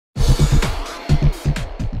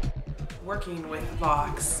working with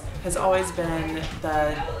VOX has always been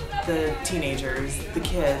the teenagers, the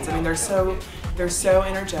kids. I mean, they're so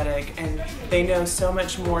energetic and they know so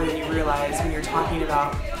much more than you realize when you're talking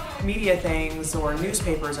about media things or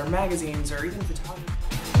newspapers or magazines or even photography.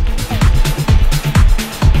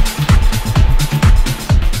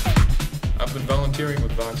 I've been volunteering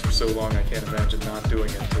with VOX for so long I can't imagine not doing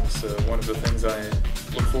it. It's one of the things I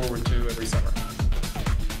look forward to every summer.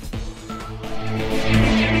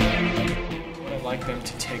 What I'd like them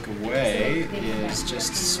to take away is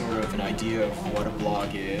just sort of an idea of what a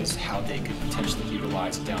blog is, how they could potentially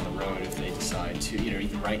utilize it down the road if they decide to,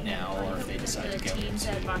 either right now or if they decide to go into. Teams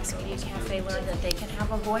at VOX Media Cafe learn that they can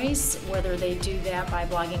have a voice, whether they do that by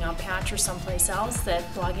blogging on Patch or someplace else, that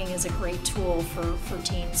blogging is a great tool for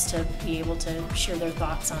teens to be able to share their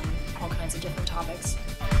thoughts on all kinds of different topics.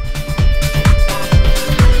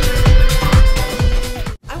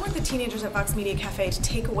 Teenagers at VOX Media Cafe to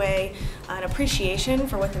take away an appreciation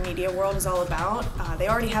for what the media world is all about. They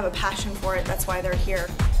already have a passion for it, that's why they're here.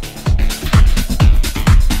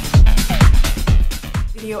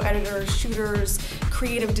 Video editors, shooters,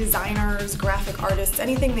 creative designers, graphic artists,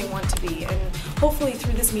 anything they want to be. And hopefully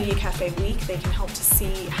through this Media Cafe week they can help to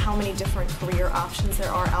see how many different career options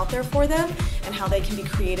there are out there for them and how they can be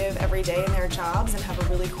creative every day in their jobs and have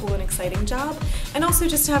a really cool and exciting job. And also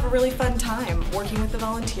just to have a really fun time working with the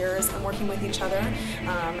volunteers and working with each other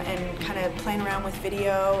and kind of playing around with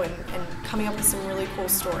video and coming up with some really cool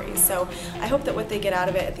stories. So I hope that what they get out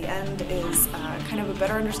of it at the end is kind of a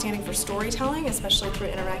better understanding for storytelling, especially through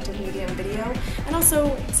interactive media and video, and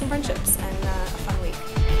also some friendships and a fun week.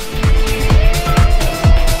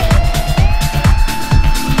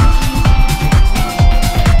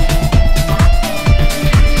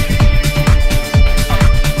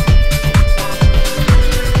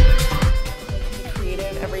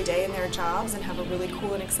 Jobs and have a really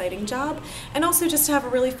cool and exciting job, and also just to have a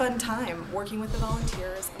really fun time working with the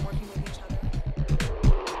volunteers and working with each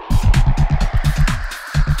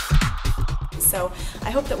other. So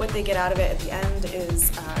I hope that what they get out of it at the end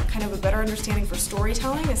is kind of a better understanding for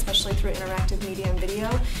storytelling, especially through interactive media and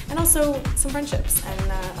video, and also some friendships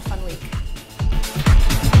and a fun week.